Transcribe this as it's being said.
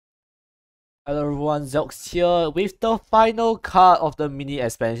Hello everyone, Zelx here with the final card of the mini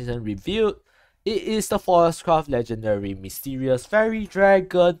expansion revealed. It is the Forestcraft Legendary Mysterious Fairy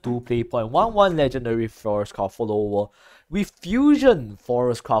Dragon 2 Legendary Forestcraft follower with fusion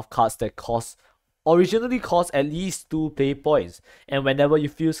Forestcraft cards that originally cost at least 2 play points, and whenever you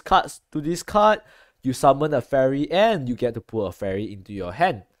fuse cards to this card, you summon a fairy and you get to put a fairy into your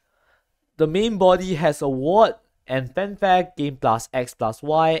hand. The main body has a ward and fanfare game plus X plus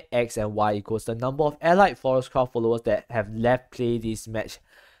Y, X and Y equals the number of allied Forestcraft followers that have left play this match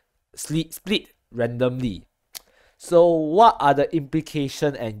split randomly. So what are the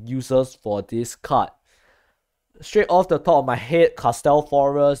implications and uses for this card? Straight off the top of my head, Castel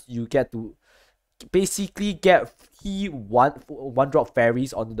Forest, you get to basically get free one drop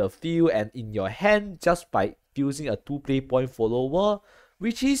fairies on the field and in your hand just by fusing a 2 play point follower,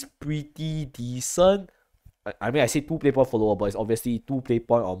 which is pretty decent. I mean, I say 2 play point follower, but it's obviously 2 play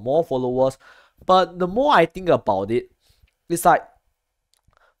point or more followers. But the more I think about it, it's like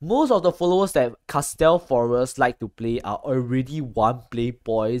most of the followers that Castel Forest like to play are already 1 play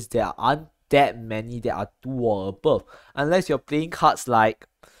points. There aren't that many that are 2 or above, unless you're playing cards like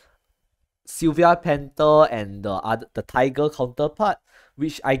Sylvia Panther and the Tiger counterpart,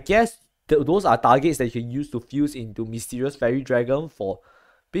 which I guess those are targets that you can use to fuse into Mysterious Fairy Dragon for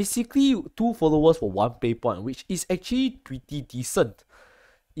basically 2 followers for 1 play point, which is actually pretty decent.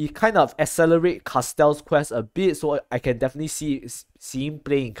 It kind of accelerates Castel's quest a bit, so I can definitely see him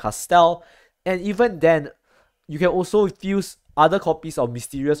playing Castel. And even then, you can also fuse other copies of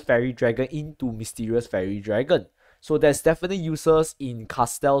Mysterious Fairy Dragon into Mysterious Fairy Dragon. So there's definitely users in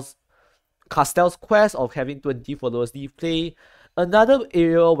Castel's quest of having 20 followers leave play. Another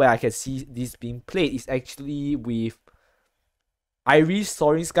area where I can see this being played is actually with Iris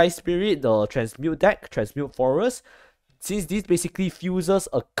Soaring Sky Spirit, the Transmute deck, Transmute Forest. Since this basically fuses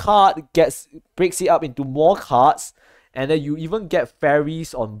a card, breaks it up into more cards, and then you even get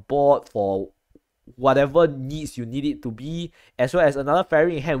fairies on board for whatever needs you need it to be, as well as another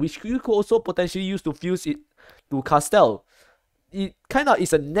fairy in hand, which you could also potentially use to fuse it to Castel. It kind of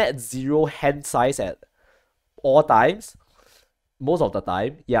is a net zero hand size at all times. Most of the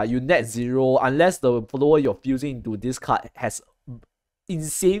time, yeah, you net zero unless the follower you're fusing into this card has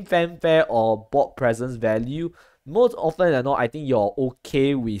insane fanfare or board presence value. Most often than not, I think you're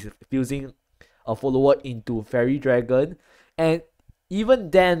okay with fusing a follower into Fairy Dragon. And even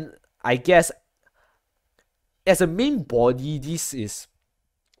then, I guess as a main body, this is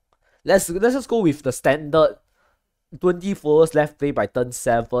let's just go with the standard 20 followers left play by turn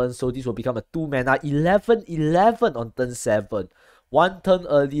 7, so this will become a 2 mana 11/11 on turn 7. 1 turn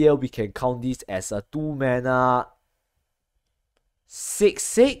earlier, we can count this as a 2 mana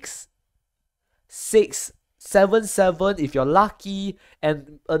 6/6, 6/7/7 if you're lucky,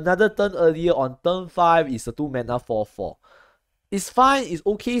 and another turn earlier on turn 5 is a 2 mana 4/4. It's fine, it's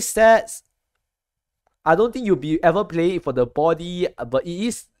okay stats. I don't think you'll be ever play it for the body, but it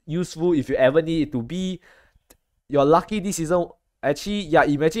is useful if you ever need it to be. You're lucky this season. Actually, yeah,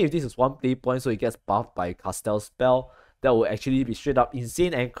 imagine if this is 1 play point, so it gets buffed by Castel's spell. That would actually be straight up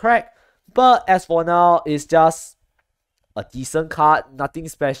insane and crack. But as for now, it's just a decent card, nothing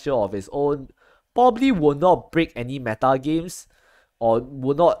special of its own. Probably will not break any meta games, or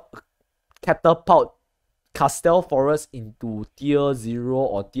will not catapult Castel Forest into tier 0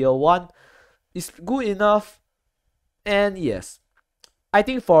 or tier 1. It's good enough. And yes, I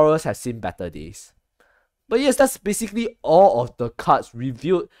think Forest has seen better days. But yes, that's basically all of the cards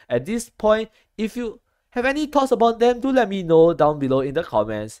revealed at this point. If you have any thoughts about them, do let me know down below in the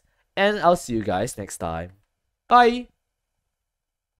comments. And I'll see you guys next time. Bye!